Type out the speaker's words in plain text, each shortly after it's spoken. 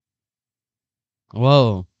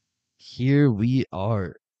Well, here we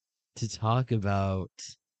are to talk about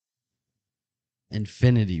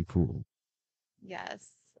Infinity Pool.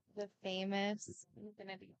 Yes, the famous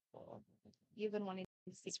Infinity Pool. You've been wanting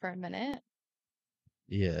to see this for a minute.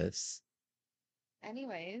 Yes.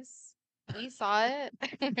 Anyways, we saw it.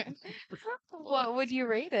 What would you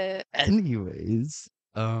rate it? Anyways,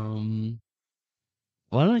 why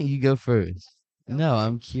don't you go first? Go No, first.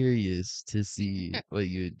 I'm curious to see what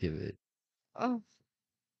you would give it. Oh,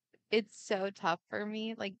 it's so tough for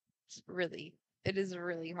me. Like, really, it is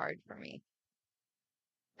really hard for me.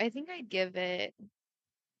 I think I'd give it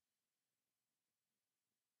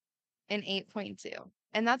an 8.2.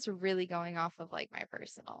 And that's really going off of like my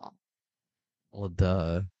personal. Well,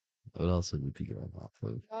 duh. What else would it be going off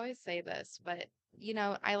of? I always say this, but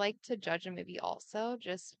I like to judge a movie also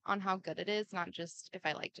just on how good it is, not just if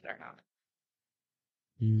I liked it or not.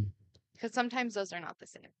 Hmm, Because sometimes those are not the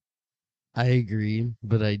same. I agree,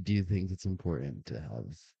 but I do think it's important to have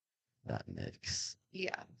that mix.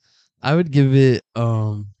 Yeah. I would give it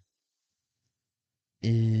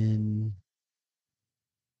in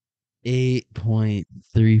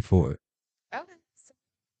 8.34. Okay. So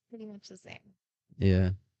pretty much the same.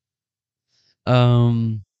 Yeah.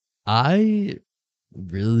 Um, I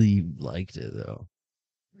really liked it though.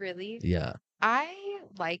 Really? Yeah. I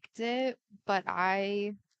liked it, but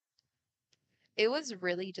it was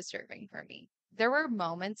really disturbing for me. There were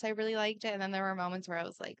moments I really liked it, and then there were moments where I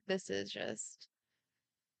was like, this is just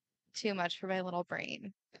too much for my little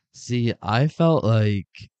brain. See, I felt like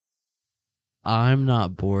I'm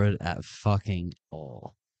not bored at fucking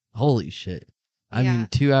all. Holy shit. I mean, Yeah.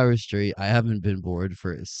 2 hours straight, I haven't been bored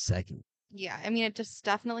for a second. Yeah. I mean, it just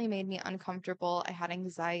definitely made me uncomfortable. I had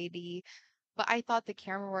anxiety, but I thought the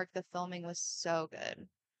camera work, the filming was so good.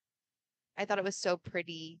 I thought it was so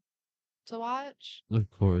pretty to watch. Of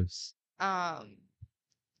course. Um,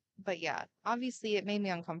 but yeah, obviously it made me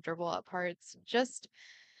uncomfortable at parts. Just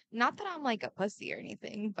not that I'm like a pussy or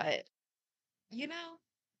anything, but you know,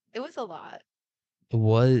 it was a lot.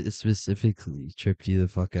 What specifically tripped you the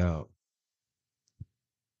fuck out?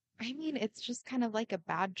 I mean, it's just kind of like a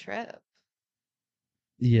bad trip,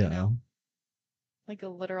 you Yeah. know, like a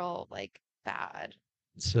literal like bad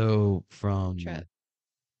So, from trip.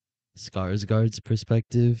 Skarsgård's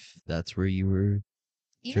perspective, that's where you were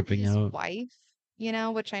Even tripping his out? wife,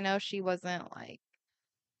 which I know she wasn't like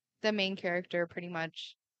the main character pretty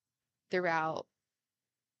much throughout.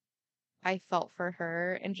 I felt for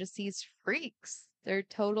her and just these freaks. They're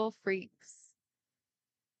total freaks.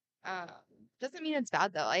 Um, doesn't mean it's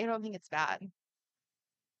bad though. I don't think it's bad.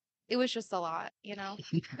 It was just a lot.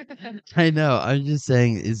 I know. I'm just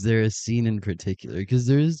saying, is there a scene in particular? Because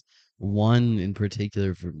there's one in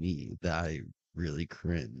particular for me that I really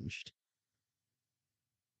cringed.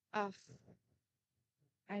 uh,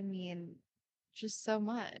 I mean, just so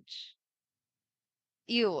much.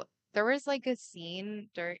 Ew. There was like a scene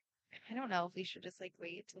during, I don't know if we should just like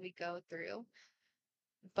wait till we go through,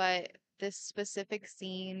 but this specific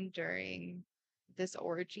scene during this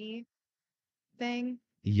orgy thing,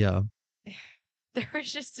 Yeah. there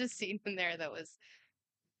was just a scene in there that was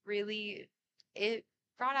really, it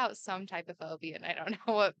brought out some type of phobia, and I don't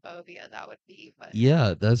know what phobia that would be, but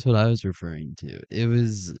Yeah, that's what I was referring to. It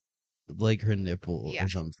was like her nipple yeah, or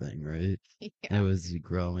something, right? And it yeah. was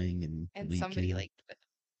growing and And somebody leaking. like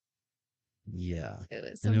Yeah. it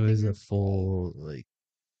was And it something was a real. full, like,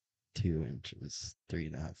 2 inches,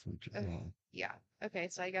 3.5 inches Ugh, long. yeah. Okay,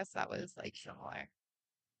 so I guess that was like similar.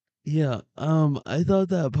 Yeah, I thought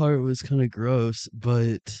that part was kind of gross,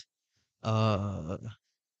 but uh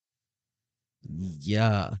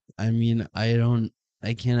yeah, I mean,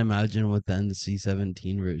 I can't imagine what the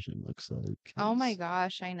NC-17 version looks like. Oh my 'Cause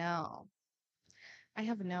gosh, I know. I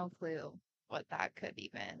have no clue what that could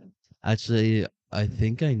even. actually, I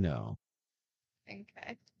think I know.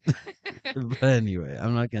 Okay. But anyway,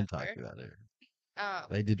 I'm not gonna talk Whatever. about it. Um,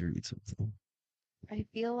 I did read something. I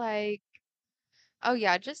feel like, oh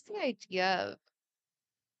yeah, just the idea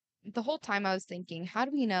of the whole time I was thinking, how do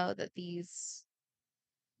we know that these,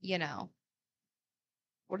 you know,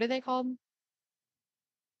 what are they called?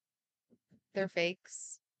 They're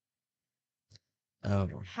fakes.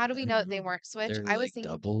 Oh, How do we know that they weren't switched? they're I was like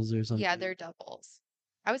thinking, doubles or yeah, something. they're doubles.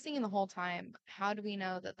 I was thinking the whole time, how do we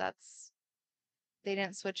know that they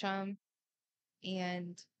didn't switch them?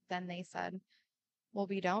 And then they said, well,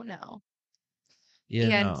 we don't know. Yeah,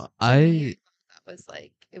 And no, to me, I that was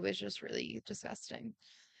like, it was just really disgusting.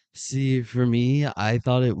 see. For me, I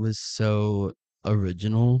thought it was so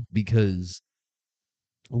original because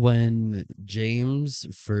when James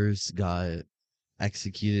first got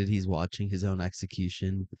executed, he's watching his own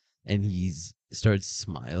execution and he's starts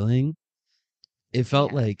smiling, it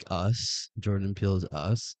felt Yeah, like Us, Jordan Peele's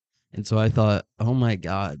Us. And so I thought, oh my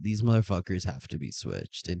God, these motherfuckers have to be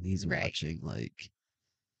switched. And he's right. watching like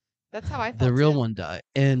That's how I the felt real too. one die.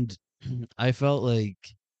 And I felt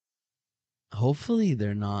like hopefully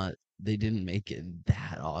they didn't make it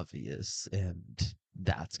that obvious. And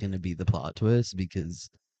that's going to be the plot twist because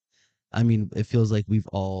I mean, it feels like we've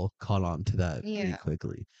all caught on to that pretty Yeah,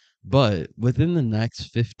 quickly. But within the next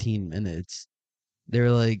 15 minutes,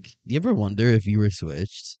 they're like, "You ever wonder if you were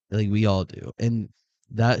switched?" Like we all do. And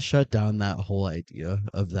that shut down that whole idea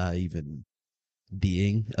of that even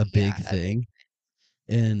being a yeah, big a big, thing.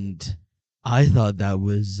 And I thought that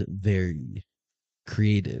was very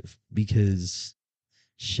creative because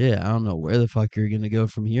shit, I don't know where the fuck you're gonna go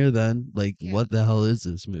from here then. Like, yeah. what the hell is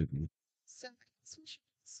this movie? So I guess we should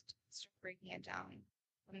just start breaking it down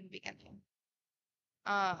from the beginning.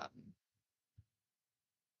 Um,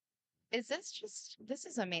 is this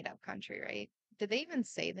is a made up country, right? Did they even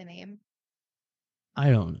say the name? I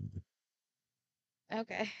don't know.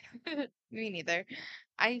 Okay. Me neither.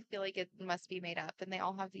 I feel like it must be made up, and they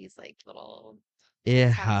all have these like little It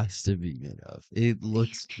tattoos. has to be made up. It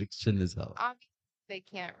looks fiction as hell. Obviously, they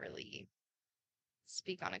can't really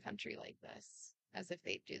speak on a country like this as if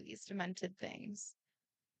they do these demented things.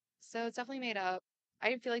 So it's definitely made up.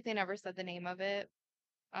 I feel like they never said the name of it.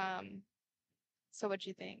 Um, so what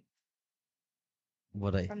you think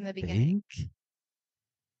What I from the beginning? think,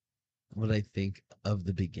 what I think of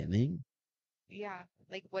the beginning. Yeah,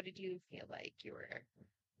 like what did you feel like you were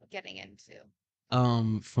getting into?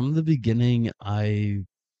 From the beginning, I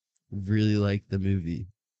really liked the movie.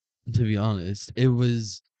 To be honest, it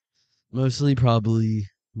was mostly probably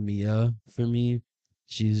Mia for me.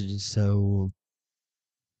 She's just so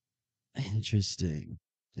interesting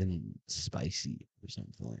and spicy or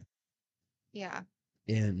something. Yeah,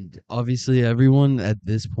 And obviously, everyone at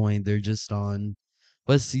this point, they're just on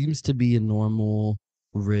what seems to be a normal,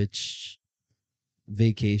 rich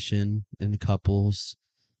vacation in couples,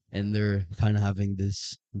 and they're kind of having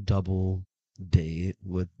this double date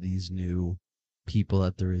with these new people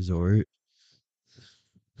at the resort.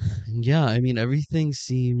 And yeah, I mean, everything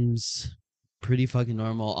seems pretty fucking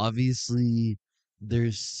normal. Obviously,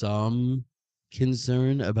 there's some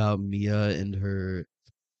concern about Mia and her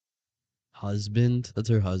husband. That's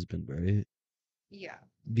her husband, right? yeah.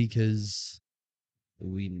 Because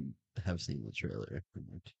we have seen the trailer.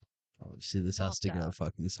 And obviously, this Well, has to go duh.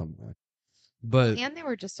 fucking somewhere. Well, But and they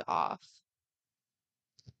were just off.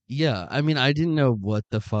 yeah, I mean, I didn't know what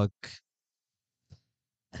the fuck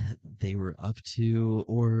they were up to,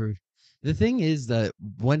 or the thing is that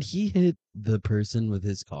when he hit the person with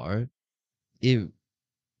his car, it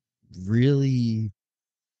really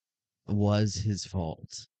was his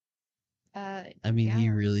fault. I mean, he Yeah.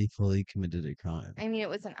 really fully committed a crime. I mean, it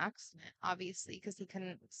was an accident, obviously, because he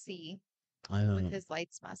couldn't see I don't with know. his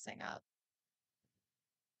lights messing up,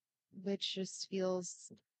 which just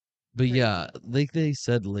feels But yeah, crazy. like they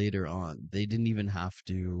said later on, they didn't even have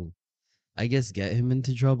to, I guess, get him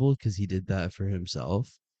into trouble because he did that for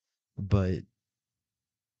himself. But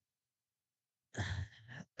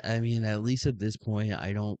I mean, at least at this point,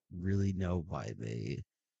 I don't really know why they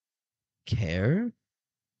care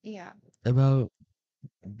Yeah. about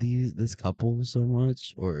this couple so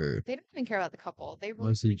much, or They don't even care about the couple. They really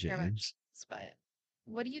mostly care about James. James. But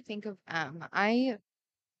what do you think of M? I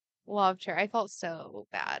loved her. I felt so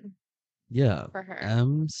bad Yeah, for her.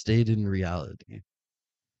 M stayed in reality.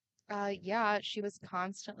 Yeah, she was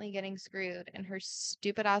constantly getting screwed, and her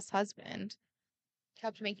stupid ass husband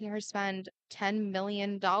kept making her spend $10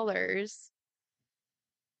 million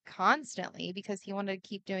constantly because he wanted to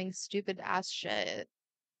keep doing stupid ass shit.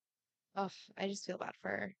 Ugh, I just feel bad for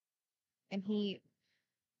her. And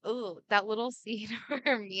that little scene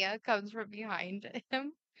where Mia comes from behind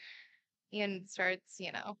him and starts,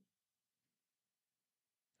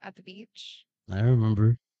 at the beach. I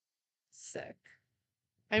remember. Sick.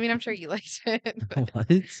 I mean, I'm sure you liked it, but What?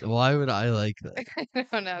 Why would I like that? I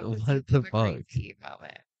don't know because What it's the a fuck? crazy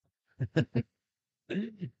moment.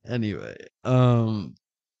 Anyway,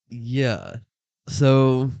 yeah.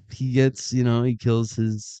 So he gets, he kills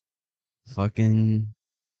his fucking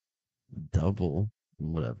double,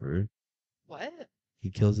 whatever. What?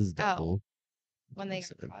 He kills his Oh, double. when they got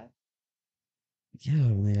So, caught? yeah,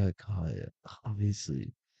 when they got caught,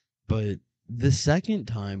 obviously. But the second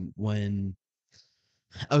time when,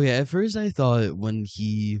 okay, at first I thought when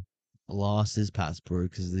he lost his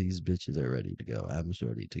passport because these bitches are ready to go, I'm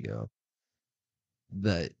ready to go,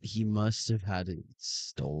 that he must have had it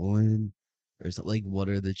stolen or so, like what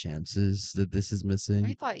are the chances that this is I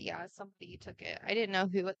missing? thought, yeah, somebody took it. I didn't know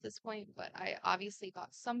who at this point, but I obviously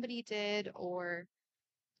thought somebody did, or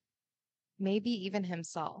maybe even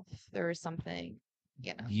himself. There was something,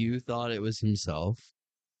 you know. You thought it was himself?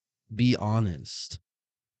 Be honest.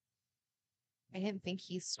 I didn't think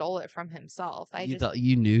he stole it from himself. You thought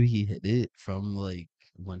you knew he hid it from like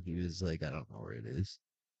when he was like, I don't know where it is.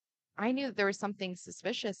 I knew there was something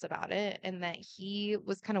suspicious about it and that he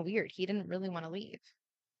was kind of weird. He didn't really want to leave.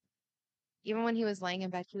 Even when he was laying in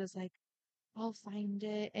bed, he was like, I'll find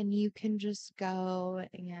it and you can just go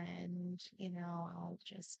and, I'll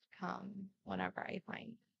just come whenever I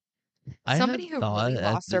find it. I had Somebody who thought really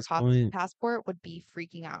at lost their this point, passport would be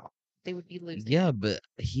freaking out. They would be losing yeah, it. but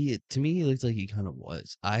he to me he looked like he kind of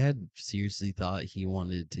was. I had seriously thought he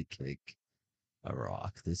wanted to kick a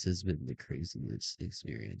rock. This has been the craziest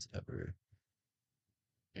experience ever.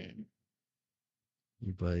 Mm,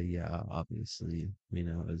 But yeah, obviously,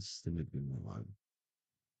 as the movie went on,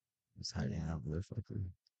 was hiding yeah. out motherfucker.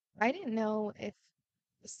 I didn't know if,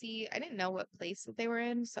 see, I didn't know what place that they were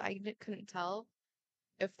in, so couldn't tell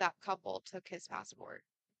if that couple took his passport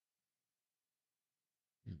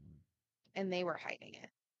Mhm. and they were hiding it,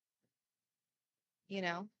 you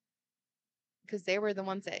know? Because they were the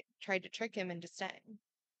ones that tried to trick him into staying.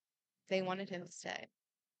 They wanted him to stay.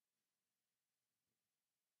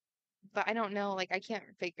 But I don't know, like, I can't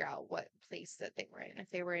figure out what place that they were in, if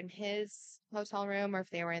they were in his hotel room or if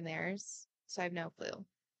they were in theirs. So I have no clue.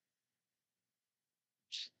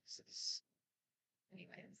 Jesus.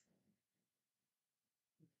 Anyways.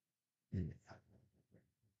 Yeah.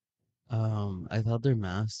 I thought their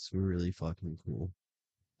masks were really fucking cool.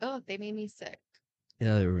 Oh, they made me sick.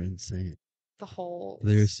 Yeah, they were insane. The They were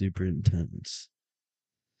holes. super intense.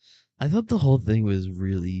 I thought the whole thing was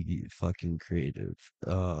really fucking creative.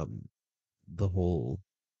 The whole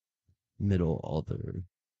middle, all their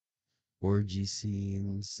orgy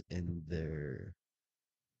scenes and their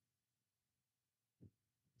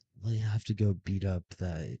well, you have to go beat up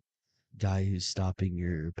that guy who's stopping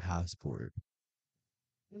your passport.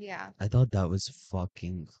 Yeah. I thought that was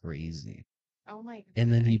fucking crazy. Oh my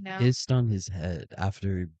And God, then I he know. pissed on his head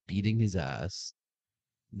after beating his ass.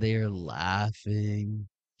 They're laughing.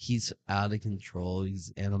 He's out of control.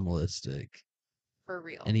 He's animalistic. For And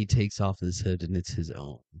real. he takes off his hood and it's his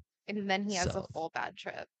own And then he has a self. full bad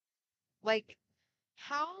trip. Like,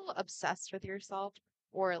 how obsessed with yourself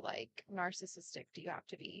or like narcissistic do you have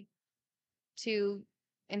to be to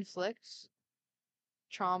inflict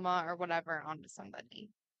trauma or whatever onto somebody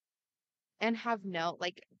and have no,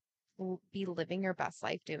 like, be living your best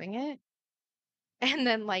life doing it? And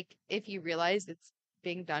then, like, if you realize it's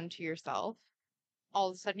being done to yourself, all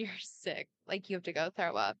of a sudden you're sick. Like, you have to go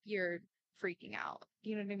throw up. You're freaking out.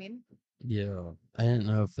 You know what I mean? Yeah. I didn't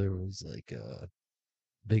know if there was like a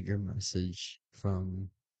bigger message from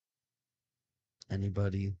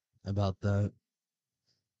anybody about that.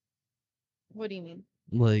 What do you mean?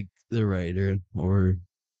 Like the writer or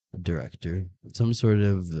director. Some sort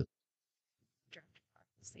of The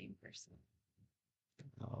same person.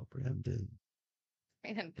 oh Brandon.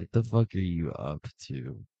 And What the fuck are you up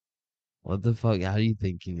to? What the fuck? How are you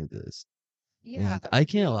thinking of this? yeah, Like, I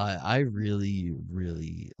can't you lie. I really,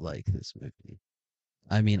 really like this movie.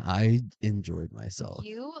 I mean, I enjoyed myself.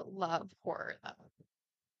 you love horror though.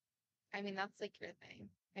 I mean, that's like your thing.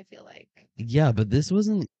 I feel like. Yeah, but this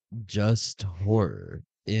wasn't just horror.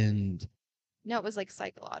 And No, it was like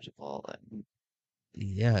psychological. And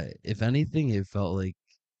yeah, if anything, it felt like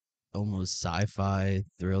almost sci-fi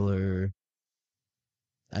thriller.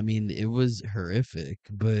 I mean, it was horrific,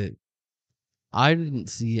 but I didn't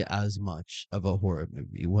see as much of a horror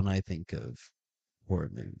movie when I think of horror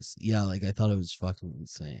movies. Yeah, like I thought it was fucking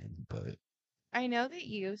insane, but I know that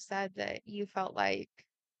you said that you felt like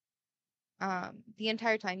the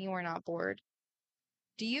entire time you were not bored.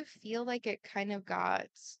 Do you feel like it kind of got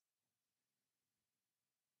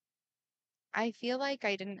I feel like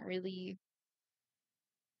I didn't really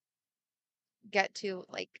get to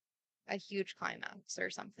like a huge climax or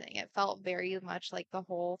something. It felt very much like the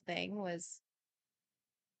whole thing was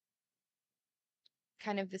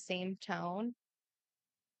kind of the same tone.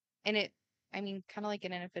 And I mean, kind of like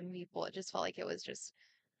in Infinity Pool, it just felt like it was just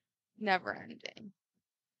never ending,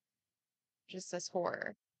 just this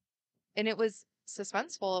horror. And it was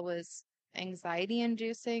suspenseful, it was anxiety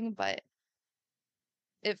inducing, but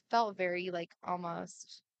it felt very like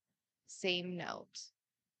almost same note.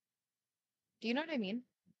 Do you know what I mean?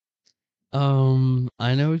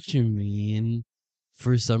 I know what you mean.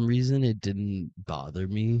 For some reason, it didn't bother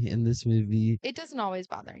me in this movie. It doesn't always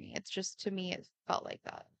bother me. It's just to me, it felt like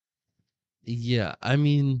that. Yeah, I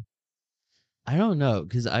mean, I don't know,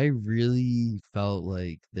 because I really felt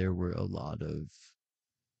like there were a lot of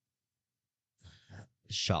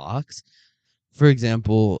shocks. For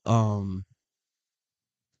example,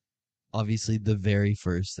 obviously the very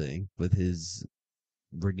first thing with his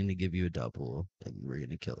we're gonna give you a double and we're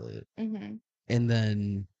gonna kill it. Mm-hmm. And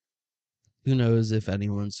then who knows if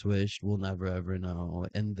anyone switched, we'll never ever know.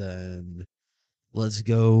 And then let's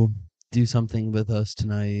go do something with us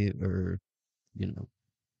tonight, or you know,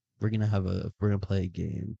 we're gonna play a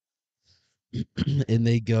game. And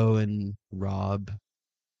they go and rob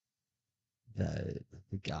that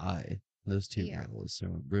the guy, those two Yeah. girls,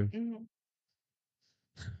 remember? Mm-hmm.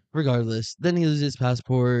 Regardless, then he loses his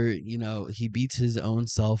passport, he beats his own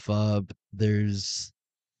self up. There's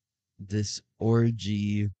this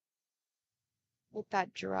orgy. With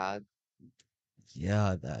that drug.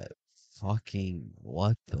 Yeah, that fucking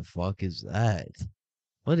what the fuck is that?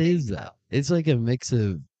 What I is that? know. It's like a mix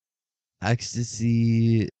of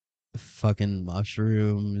ecstasy, fucking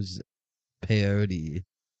mushrooms, peyote,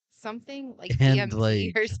 Something like and DMT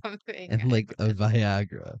like or something. and like a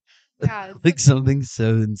Viagra. Yeah, it's Like something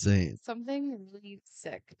so insane. something really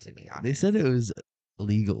sick, to be They said it honest. was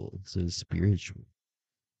legal, so spiritual.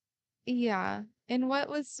 Yeah. And what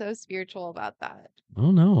was so spiritual about that? I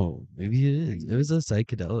don't know. Maybe it Are is. It you? was a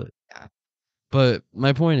psychedelic. Yeah. But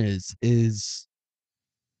my point is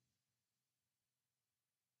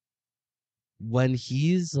when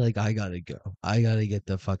he's like, I gotta go. I gotta get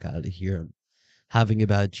the fuck out of here. I'm having a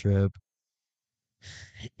bad trip.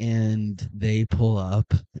 And they pull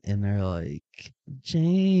up and they're like,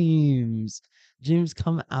 James, James,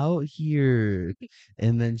 come out here.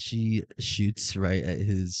 And then she shoots right at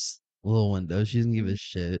his little window. She doesn't give a Mhm.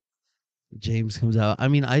 shit. James comes out. I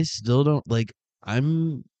mean, I still don't like,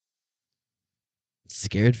 I'm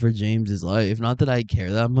scared for James's life. Not that I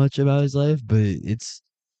care that much about his life, but it's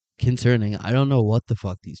concerning. I don't know what the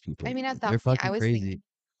fuck these people I mean, do. at They're that point, I fucking was crazy. thinking,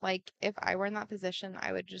 like, if I were in that position,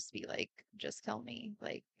 I would just be like, just kill me.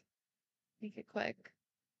 Like, make it quick.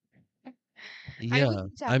 I would Yeah. be I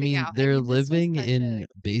tapping mean, out. I they're mean, this was living such a, in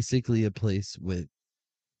basically a place with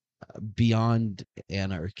beyond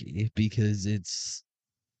anarchy because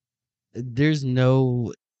there's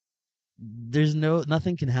no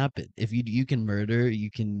nothing can happen. If you can murder, you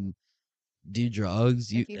can do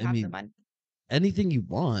drugs, if you I have the mean money. anything you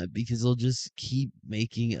want because they'll just keep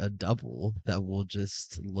making a double that will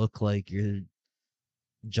just look like your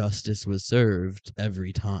justice was served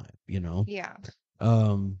every time. Yeah.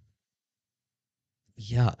 Um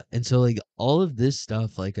yeah, and so like all of this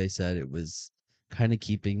stuff, like I said, it was kind of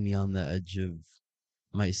keeping me on the edge of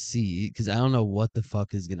my seat because I don't know what the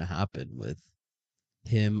fuck is gonna happen with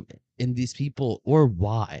him and these people or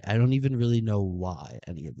why. I don't even really know why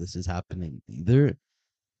any of this is happening either.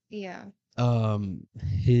 Yeah.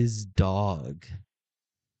 His dog,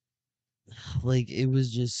 like it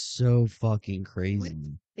was just so fucking Would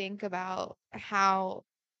crazy. think about how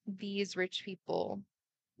these rich people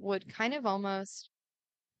would kind of almost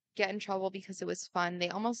get in trouble because it was fun. They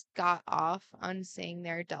almost got off on seeing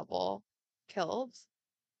their double killed.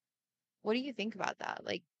 What do you think about that?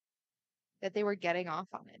 Like that they were getting off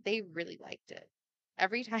on it. They really liked it.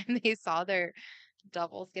 Every time they saw their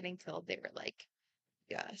doubles getting killed, they were like,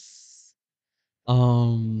 yes.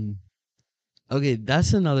 Um okay,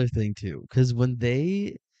 that's another thing too cuz when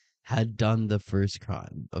they had done the first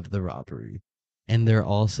crime of the robbery and they're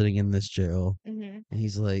all sitting in this jail Hmm. and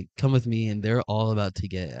he's like, "Come with me," and they're all about to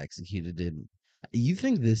get executed. And you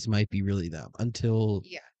think this might be really them until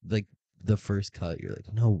Yeah. like the first cut. You're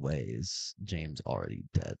like, "No way is James already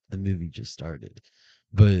dead? The movie just started."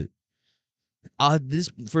 But this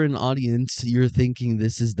for an audience, you're thinking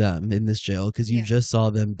this is them in this jail because you Yeah. just saw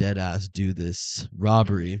them dead ass do this Hmm.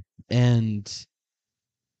 robbery. And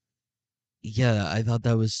yeah, I thought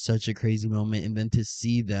that was such a crazy moment. And then to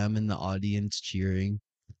see them in the audience cheering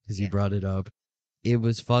because you Yeah. brought it up, it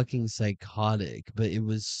was fucking psychotic, but it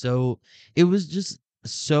was just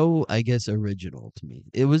so, I guess, original to me.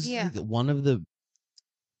 It was Yeah. like one of the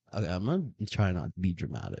okay, I'm gonna try not to be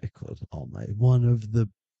dramatic with all my one of the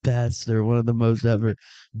best or one of the most ever,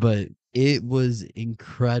 but it was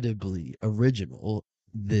incredibly original,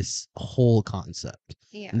 this whole concept.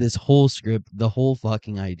 Yeah. And this whole script, the whole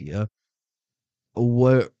fucking idea.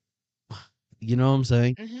 What you know what I'm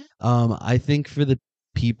saying? Hmm. I think for the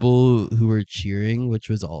people who were cheering, which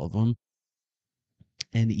was all of them,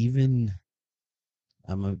 and even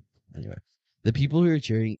I'm a anyway. The people who were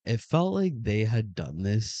cheering, it felt like they had done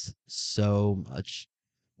this so much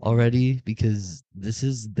Hmm. already because this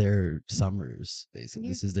is their summers, basically. Yeah.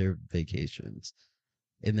 This is their vacations,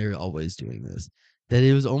 and they're always doing this. That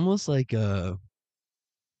it was almost like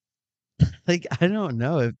Like, I don't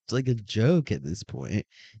know. It's like a joke at this point.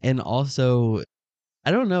 And also,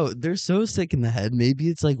 I don't know. They're so sick in the head. Maybe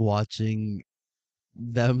it's like watching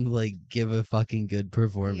them like give a fucking good Yeah.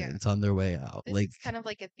 performance on their way out. This Like, is kind of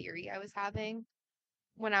like a theory I was having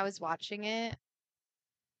when I was watching it.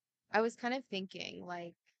 I was kind of thinking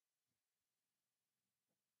like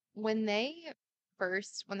when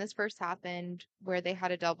when this first happened, where they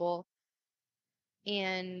had a double,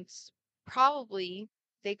 and probably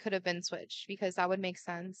they could have been switched because that would make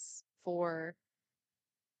sense for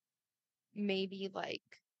maybe like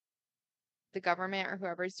the government or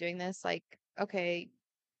whoever's doing this, like, okay,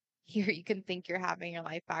 here you can think you're having your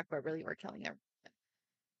life back, but really we're killing them.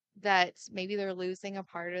 That maybe they're losing a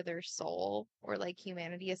part of their soul or like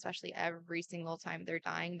humanity, especially every single time they're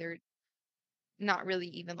dying. They're not really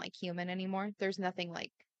even like human anymore. There's nothing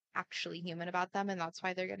like actually human about them, and that's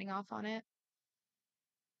why they're getting off on it.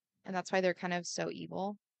 And that's why they're kind of so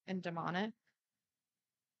evil and demonic.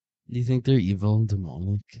 do you think they're evil and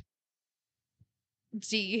demonic?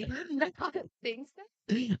 Do you not think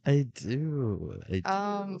so? I do. I do.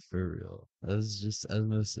 Um, For real. I was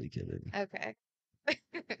mostly kidding. okay.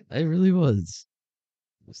 I really was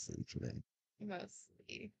mostly kidding.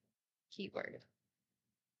 Mostly keyword.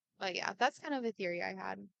 But yeah, that's kind of a theory I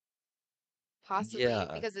had. Possibly Yeah.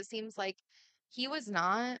 because it seems like he was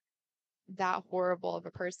not that horrible of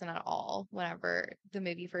a person at all whenever the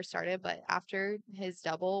movie first started, but after his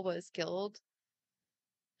double was killed,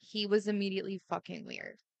 he was immediately fucking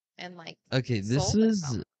weird and like Okay, this soulless is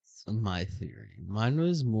almost. my theory. Mine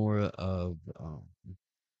was more of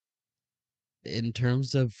in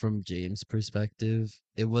terms of from James' perspective,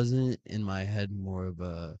 it wasn't in my head more of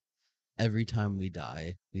a every time we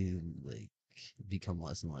die, we like become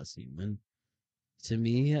less and less human. To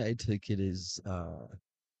me, I took it as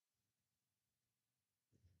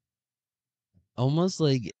almost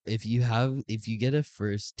like if you get a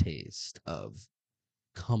first taste of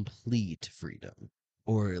complete freedom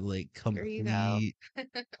or like Here you go. complete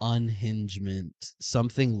unhingement,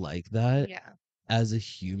 something like that, Yeah. as a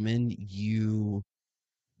human, you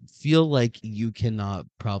feel like you cannot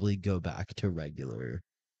probably go back to regular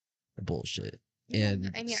bullshit Yeah.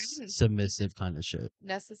 and I mean, I wouldn't even submissive kind of shit.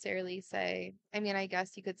 necessarily say, I mean, I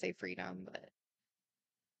guess you could say freedom, but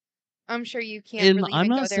I'm sure you can't And really I'm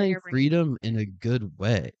even go not there in saying your brain. freedom in a good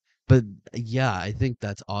way, but yeah, I think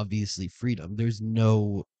that's obviously freedom. There's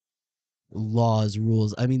no laws,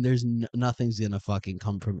 rules. I mean, nothing's gonna fucking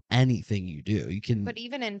come from anything you do. You can, But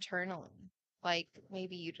even internally, like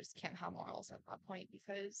maybe you just can't have morals at that point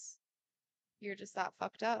because you're just that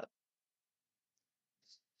fucked up.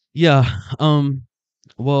 yeah.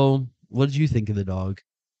 Well, what did you think of the dog?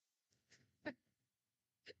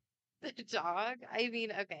 The dog, I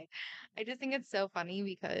mean, okay. I just think it's so funny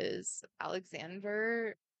because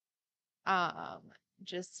Alexander um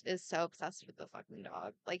just is so obsessed with the fucking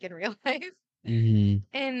dog, like in real life. Hmm.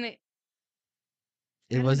 And It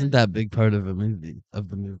I don't know. wasn't that big part of a movie of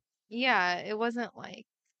the movie, Yeah, it wasn't like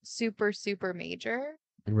super, super major,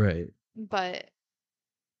 right? but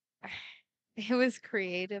it was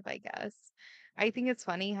creative, I guess. I think it's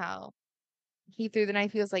funny how he threw the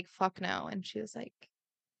knife, he was like, fuck no. And she was like,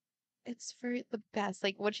 it's for the best.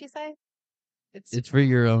 Like, what'd she say? It's It's for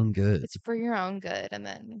your own good. it's for your own good. And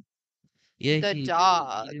then Yeah, the he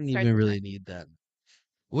dog didn't starts even really attacking. need that.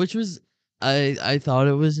 Which was I thought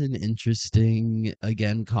it was an interesting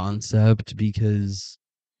again concept because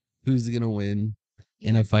who's gonna win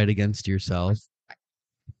in Yeah. a fight against yourself? I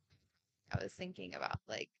I was thinking about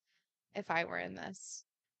like if I were in this.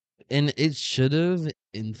 And it should have,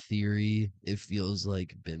 in theory, it feels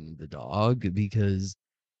like been the dog because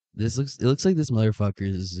it looks like this motherfucker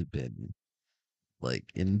has been like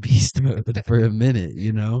in beast mode for a minute,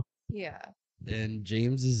 you know? Yeah. And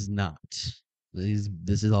James is not.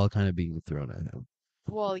 This is all kind of being thrown at him.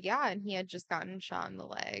 Well, yeah, and he had just gotten shot in the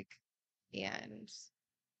leg. And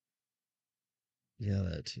Yeah,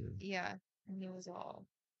 that too. yeah, and he was all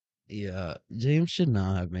Yeah, James should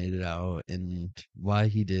not have made it out, and why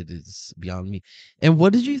he did is beyond me. And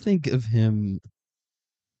what did you think of him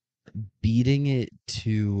beating it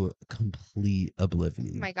to complete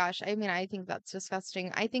oblivion? my gosh, I mean, I think that's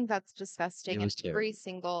disgusting. I think that's It disgusting in was every terrible.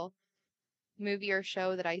 single movie or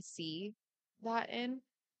show that I see that in,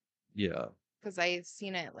 Yeah, because I've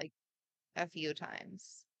seen it like a few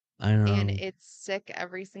times. I And know. it's sick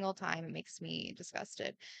every single time. It makes me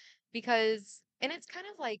disgusted because, and it's kind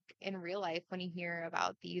of like in real life when you hear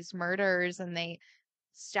about these murders and they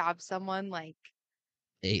stab someone like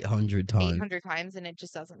 800 times. 800 times and it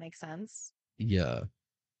just doesn't make sense. Yeah.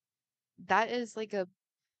 That is like a,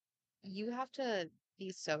 you have to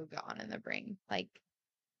be so gone in the brain. Like,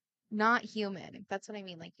 Not human. That's what I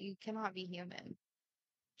mean. Like you cannot be human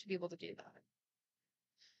to be able to do that.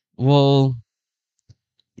 Well,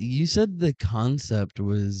 you said the concept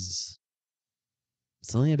was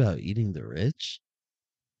something about eating the rich.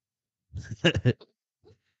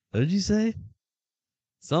 What did you say?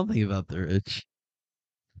 Something about the rich.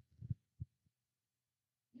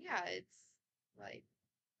 Yeah, it's like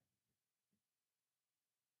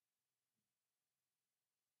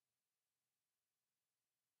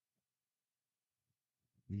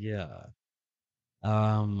Yeah.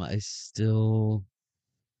 I still,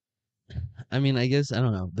 I mean, I guess, I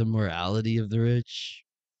don't know, the morality of the rich.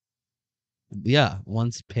 Yeah,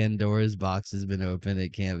 once Pandora's box has been opened,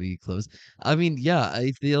 it can't be closed. I mean, yeah,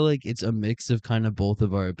 I feel like it's a mix of kind of both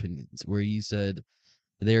of our opinions, where you said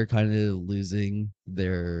they're kind of losing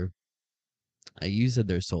their, you said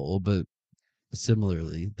their soul, but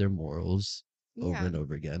similarly, their morals over yeah, and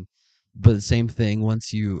over again. But the same thing,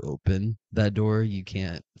 once you open that door, you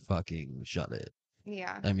can't fucking shut it.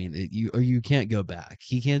 yeah, I mean, you can't go back.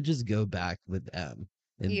 He can't just go back with M,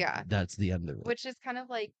 and yeah. that's the end of it. Which is kind of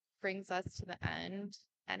like brings us to the end.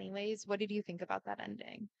 Anyways, what did you think about that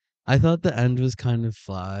ending? I thought the end was kind of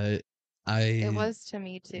flat. It I was to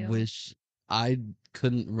me too. wish I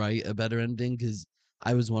couldn't write a better ending because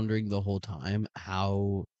I was wondering the whole time,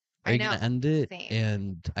 how are I you gonna know. end it? Same.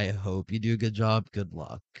 And I hope you do a good job. Good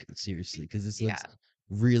luck, seriously, because this looks Yeah.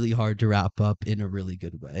 really hard to wrap up in a really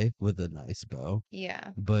good way with a nice bow.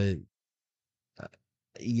 Yeah. But uh,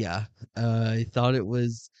 yeah, I thought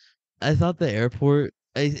the airport.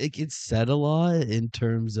 It said a lot in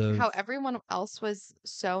terms of How everyone else was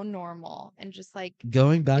so normal and just like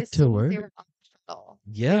going back as to soon as work. they were hospital,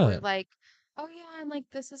 they were Yeah, like, "Oh yeah, and like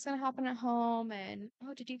this is gonna happen at home," and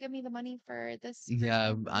 "Oh, did you give me the money for this yeah,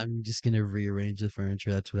 person?" I'm just gonna rearrange the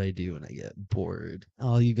furniture. That's what I do when I get bored.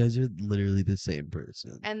 Oh, you guys are literally the same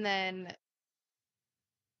person. And then,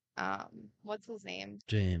 what's his name?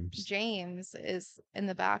 James. James is in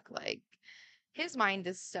the back, like his mind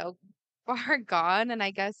is so far gone, and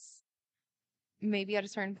I guess maybe at a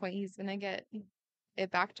certain point he's gonna get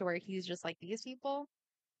it back to where he's just like these people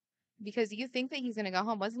because you think that he's gonna go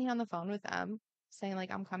home. Wasn't he on the phone with them saying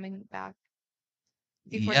like I'm coming back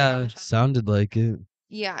before the ground Yeah, shut? sounded like it.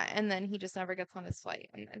 Yeah, and then he just never gets on his flight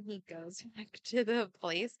and then he goes back to the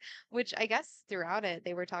place, which I guess throughout it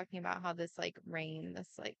they were talking about how this like rain, this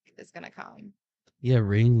like is gonna come. Yeah,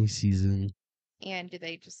 rainy season. And do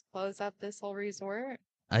they just close up this whole resort?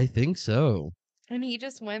 I think so. And he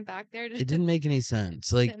just went back there to It didn't make any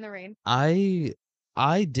sense. sit Like, in the rain. I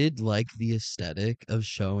I did like the aesthetic of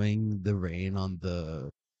showing the rain on the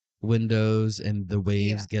windows and the Yeah.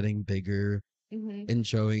 waves getting bigger Hmm. and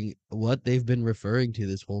showing what they've been referring to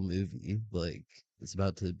this whole movie. Like, it's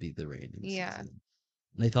about to be the raining Yeah. season.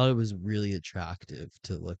 And I thought it was really attractive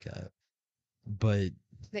to look at. But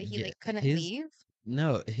That he yeah, like couldn't his leave.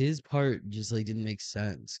 no, his part just like didn't make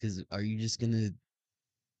sense. Because are you just gonna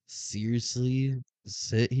seriously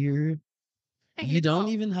sit here? I You don't know.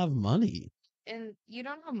 even have money. And you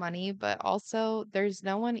don't have money, but also there's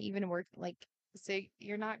no one even work like so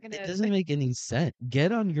you're not It gonna doesn't make any sense.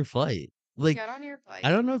 Get on your flight. Like, get on your I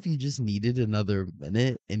don't flight. know if you just needed another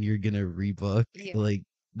minute and you're gonna rebook. Yeah. Like,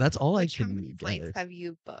 that's all I Which how many can flights guess. have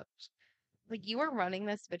you booked? Like you are running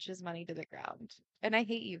this bitch's money to the ground. And I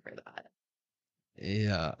hate you for that.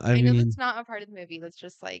 Yeah, I I know mean, that's not a part of the movie. That's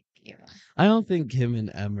just like, I don't think him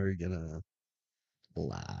and Em are gonna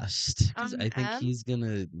last because I think M, he's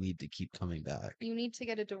gonna need to keep coming back. you need to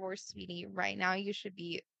get a divorce, sweetie. Right now you should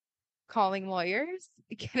be calling lawyers,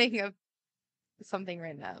 getting a something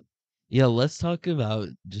written up. Yeah, let's talk about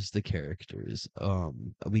just the characters.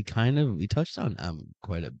 We touched on Em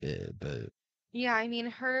quite a bit, but Yeah, I mean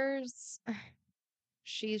hers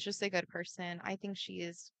she's just a good person. I think she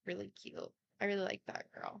is really cute. I really like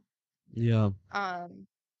that girl. yeah, Um,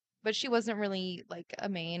 but she wasn't really like a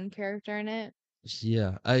main character in it.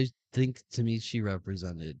 yeah, I think to me she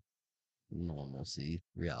represented normalcy,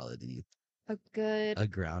 reality, A good a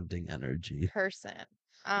grounding energy. person.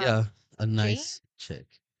 Yeah, a Jane, nice chick.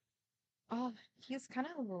 oh, he's kind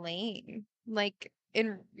of lame. Like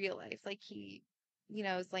in real life, like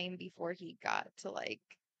was lame before he got to like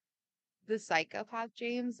the psychopath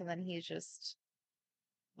James, and then he's just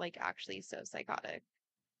like actually so psychotic.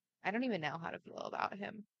 I don't even know how to feel about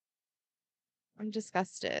him. I'm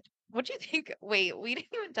disgusted. What do you think? Wait, we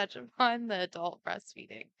didn't even touch upon the adult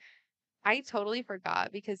breastfeeding. I totally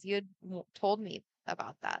forgot because you had told me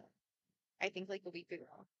about that. I think like a week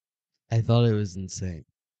ago. I thought it was insane.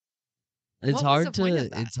 What was the point of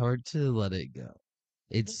that? It's hard to let it go.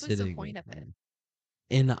 It's What was the sitting with point of it? me.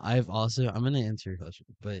 And I'm gonna answer your question,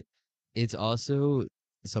 but it's also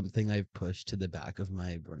something I've pushed to the back of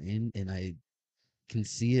my brain, and I can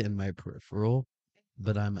see it in my peripheral,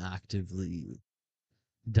 but I'm actively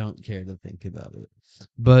don't care to think about it.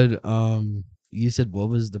 But you said what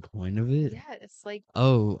was the point of it? Yes, like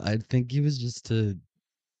Oh, I think it was just to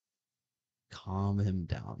calm him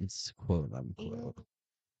down, quote ew, unquote,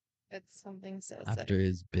 it's something so after sick.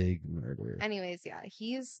 his big murder. Anyways, yeah,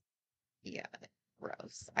 he's yeah,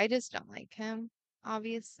 gross. I just don't like him,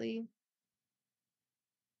 obviously.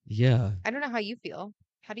 Yeah, I don't know how you feel.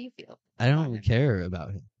 How do you feel I about don't him? care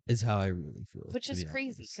about him. Is how I really feel, Which to is be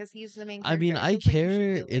crazy honest. because he's the main I mean, character. It I feels like you should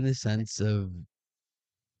care feel in like the something. sense of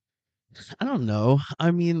I don't know.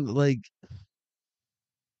 I mean, like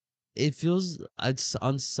it feels it's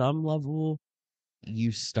on some level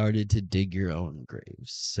you started to dig your own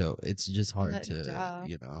graves. So it's just hard to,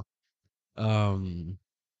 Duh. um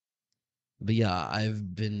but yeah,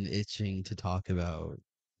 I've been itching to talk about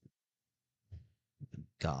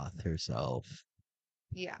Goth herself.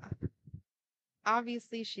 Yeah.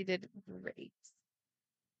 Obviously, she did great.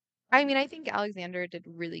 I mean, I think Alexander did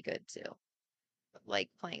really good too. Like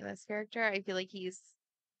playing this character, I feel like he's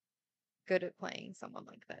good at playing someone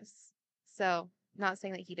like this. So, not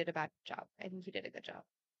saying that he did a bad job. I think he did a good job.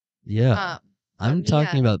 Yeah. Um, but I'm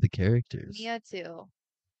talking about the characters. Mia too.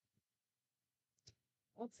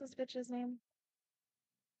 What's this bitch's name?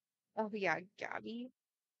 Oh yeah, Gabby.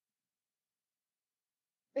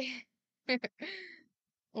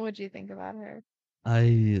 What'd you think about her?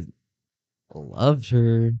 I loved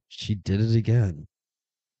her. She did it again.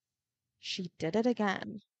 She did it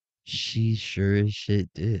again. She sure as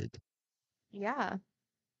shit did. Yeah.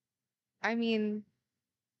 I mean,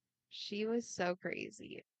 she was so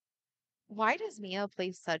crazy. Why does Mia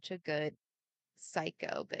play such a good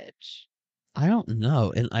psycho bitch? I don't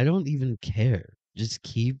know, and I don't even care. Just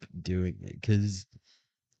keep doing it because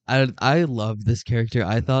I love this character.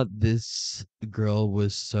 I thought this girl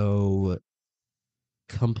was so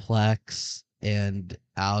complex and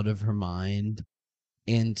out of her mind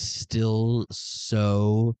and still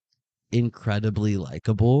so incredibly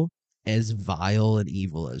likable, as vile and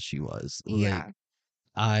evil as she was. Like Yeah.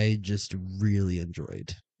 I just really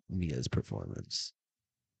enjoyed Mia's performance.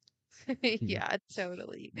 Yeah,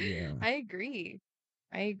 totally. Yeah. I agree.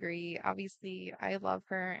 I agree. Obviously, I love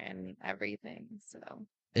her and everything. So,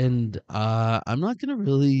 And I'm not gonna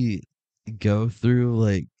really go through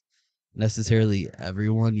like necessarily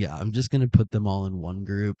everyone. Yeah, I'm just gonna put them all in one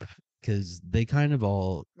group because they kind of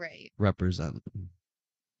all right. represent,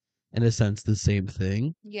 in a sense, the same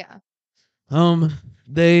thing. Yeah. Um,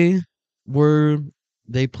 they were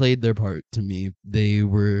they played their part to me. They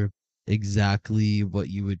were exactly what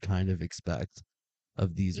you would kind of expect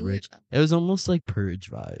of these Yeah. rich. It was almost like Purge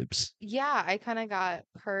vibes. Yeah, I kind of got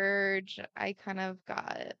Purge. I kind of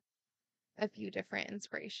got a few different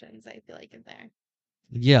inspirations, I feel like, in there.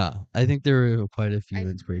 Yeah, I think there were quite a I few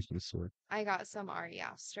inspirations for it. I got some Ari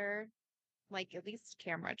Aster, like at least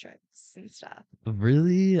camera tricks and stuff.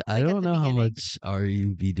 Really, I Like at don't the know how beginning. much are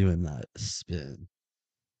you be doing that spin.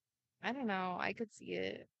 I don't know. I could see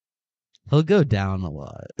it. He'll go down a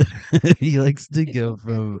lot. He likes to go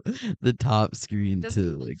from the top screen Doesn't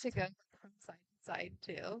to he like like, to go from side to side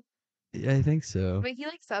too? yeah, I think so. But he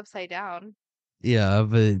likes upside down. Yeah,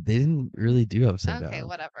 but they didn't really do upside Okay, down.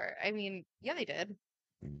 whatever. I mean, yeah, they did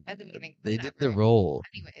at the beginning. They did the Whatever. roll,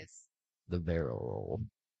 Anyways, the barrel roll.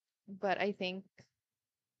 but I think,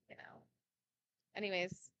 you know,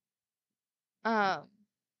 anyways, um,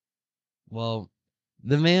 Well,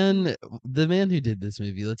 mhm. the man who did this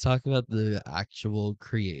movie, let's talk about the actual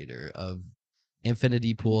creator of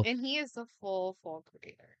Infinity Pool. And he is the full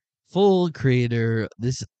creator. Full creator.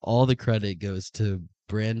 This all the credit goes to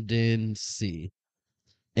Brandon C.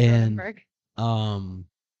 And Cronenberg. um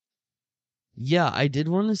yeah, I did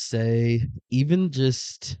want to say even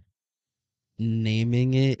just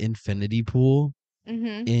naming it Infinity Pool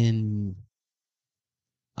Mm-hmm. in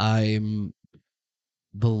I'm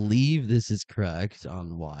believe this is correct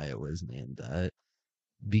on why it was named that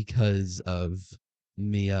because of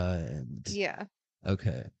Mia and Yeah.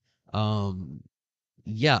 okay. Um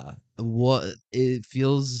yeah, what it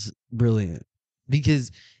feels brilliant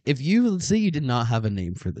because if you let's say you did not have a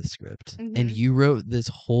name for the script and Mm-hmm. you wrote this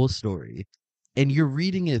whole story and you're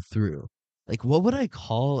reading it through, like what would I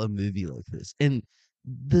call a movie like this? And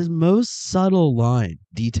the most subtle line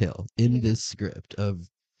detail in Yeah. this script of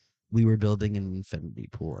we were building an infinity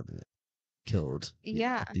pool in it. killed,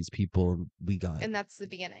 Yeah, these people. We got, and that's the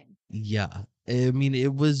beginning. yeah. I mean,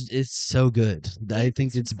 it's so good. I think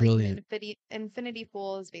It's it's just like an brilliant. infinity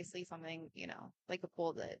pool is basically something, like a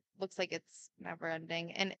pool that looks like it's never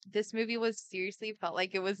ending. And this movie was seriously felt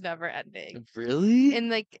like it was never ending. Really? In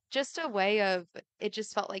like just a way of it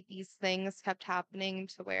just felt like these things kept happening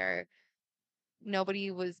to where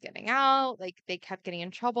nobody was getting out, like they kept getting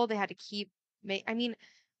in trouble. They had to keep I mean,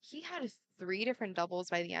 he had three different doubles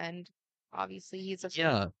by the end. Obviously,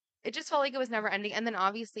 Yeah. it just felt like it was never ending. And then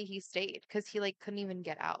obviously he stayed because he like couldn't even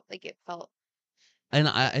get out. Like it felt And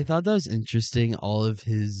I thought that was interesting, all of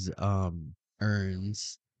his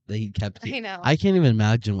urns that he kept. I know. I can't even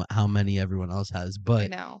imagine how many everyone else has, I but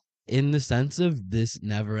know. in the sense of this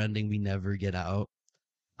never ending, we never get out,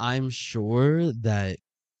 I'm sure that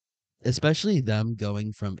especially them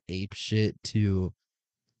going from ape shit to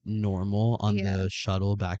normal on Yeah. the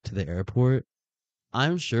shuttle back to the airport,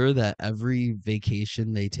 I'm sure that every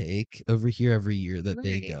vacation they take over here, every year that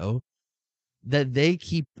they Right. go, that they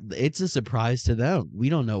keep, it's a surprise to them. We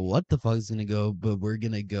don't know what the fuck's gonna go, but we're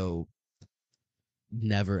gonna go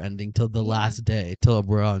never ending till the Yeah. last day, till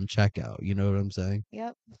we're on checkout. You know what I'm saying?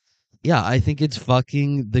 Yep. Yeah, I think it's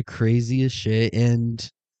fucking the craziest shit, and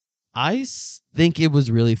think it was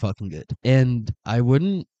really fucking good. And I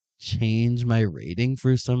wouldn't change my rating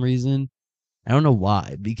for some reason. I don't know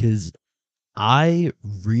why, because I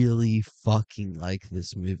really fucking like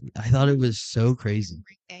this movie. I thought it was so crazy.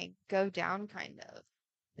 And go down kind of.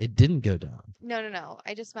 It didn't go down. No, no, no.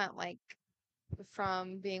 I just meant like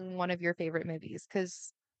from being one of your favorite movies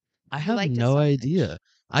because I you have liked it no so much. idea.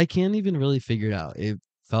 I can't even really figure it out. It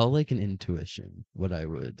felt like an intuition, what I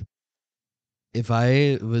would. If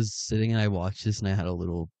I was sitting and I watched this and I had a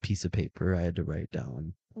little piece of paper, I had to write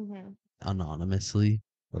down Hmm. anonymously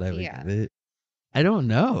what I would Yeah. give it. I don't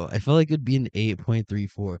know. I feel like it'd be an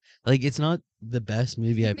 8.34. Like it's not the best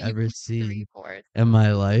movie I've ever Three seen fourths. in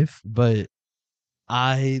my life, but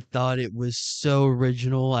I thought it was so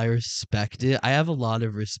original. I respect it. I have a lot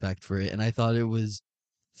of respect for it, and I thought it was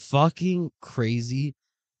fucking crazy.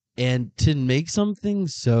 And to make something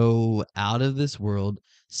so out of this world,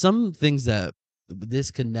 some things that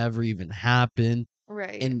this could never even happen,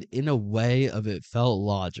 Right. and in a way of it felt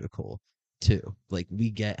logical too. Like we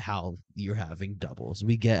get how you're having doubles.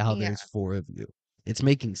 We get how Yeah. there's four of you. It's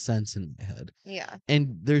making sense in my head. Yeah.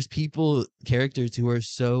 And there's characters who are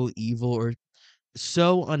so evil or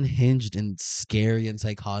so unhinged and scary and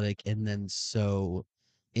psychotic and then so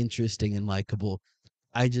interesting and likable.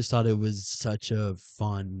 I just thought it was such a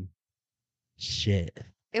fun shit.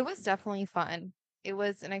 It was definitely fun. It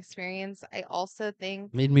was an experience. I also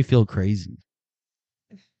think, Made me feel crazy.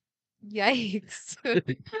 yikes.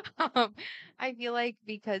 um, I feel like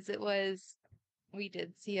because we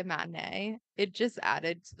did see a matinee, it just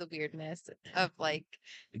added to the weirdness of like,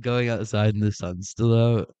 Going outside in the sun still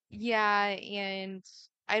out. yeah, and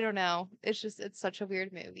I don't know. It's such a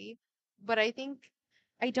weird movie. But I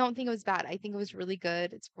don't think it was bad. I think it was really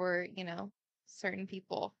good. It's for, certain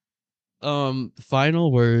people.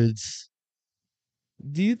 Final words.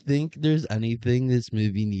 Do you think there's anything this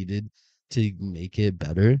movie needed to make it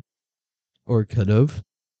better or could have?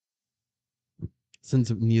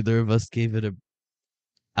 Since neither of us gave it a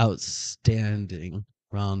outstanding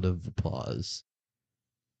round of applause.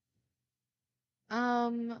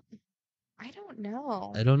 Um, I don't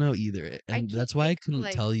know. I don't know either. I And can't that's why I think couldn't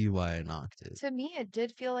like tell you why I knocked it. to me it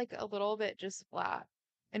did feel like a little bit just flat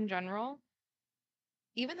in general.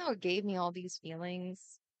 Even though it gave me all these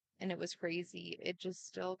feelings and it was crazy, it just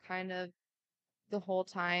still kind of the whole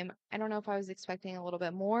time. I don't know if I was expecting a little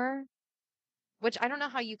bit more, which I don't know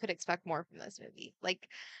how you could expect more from this movie. Like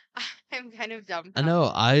I'm kind of I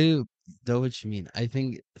know, dumbfounded. I know what you mean. I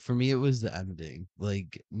think for me it was the ending.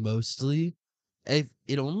 Like mostly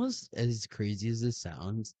it almost, as crazy as it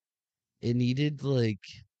sounds, it needed like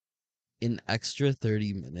an extra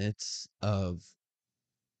 30 minutes of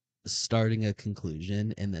starting a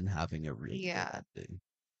conclusion and then having a really good Yeah. ending.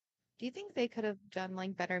 Do you think they could have done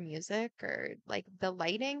like better music or like the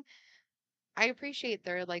lighting? I appreciate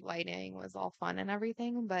their like lighting was all fun and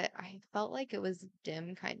everything, but I felt like it was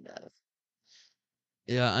dim kind of.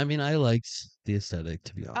 Yeah, I mean, I liked the aesthetic,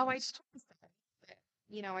 to be Oh, I honest. totally said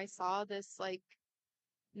it. I saw this like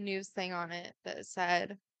news thing on it that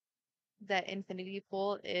said that Infinity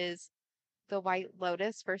Pool is the White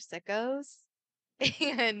Lotus for sickos.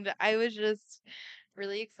 And I was just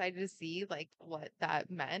really excited to see like what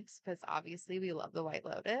that meant because obviously we love the White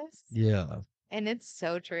Lotus. Yeah, And it's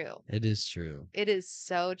so true. it is true. It is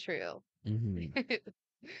so true. Hmm. So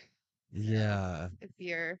Yeah. if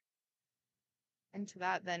you're into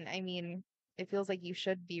that, then I mean, it feels like you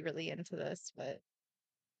should be really into this, but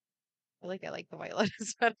I like the White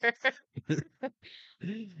Lotus better.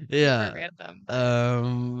 Super Yeah. random, but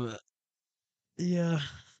Um yeah.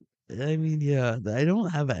 I mean, yeah, I don't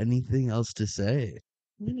have anything else to say.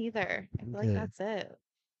 me neither. I feel like Okay. that's it.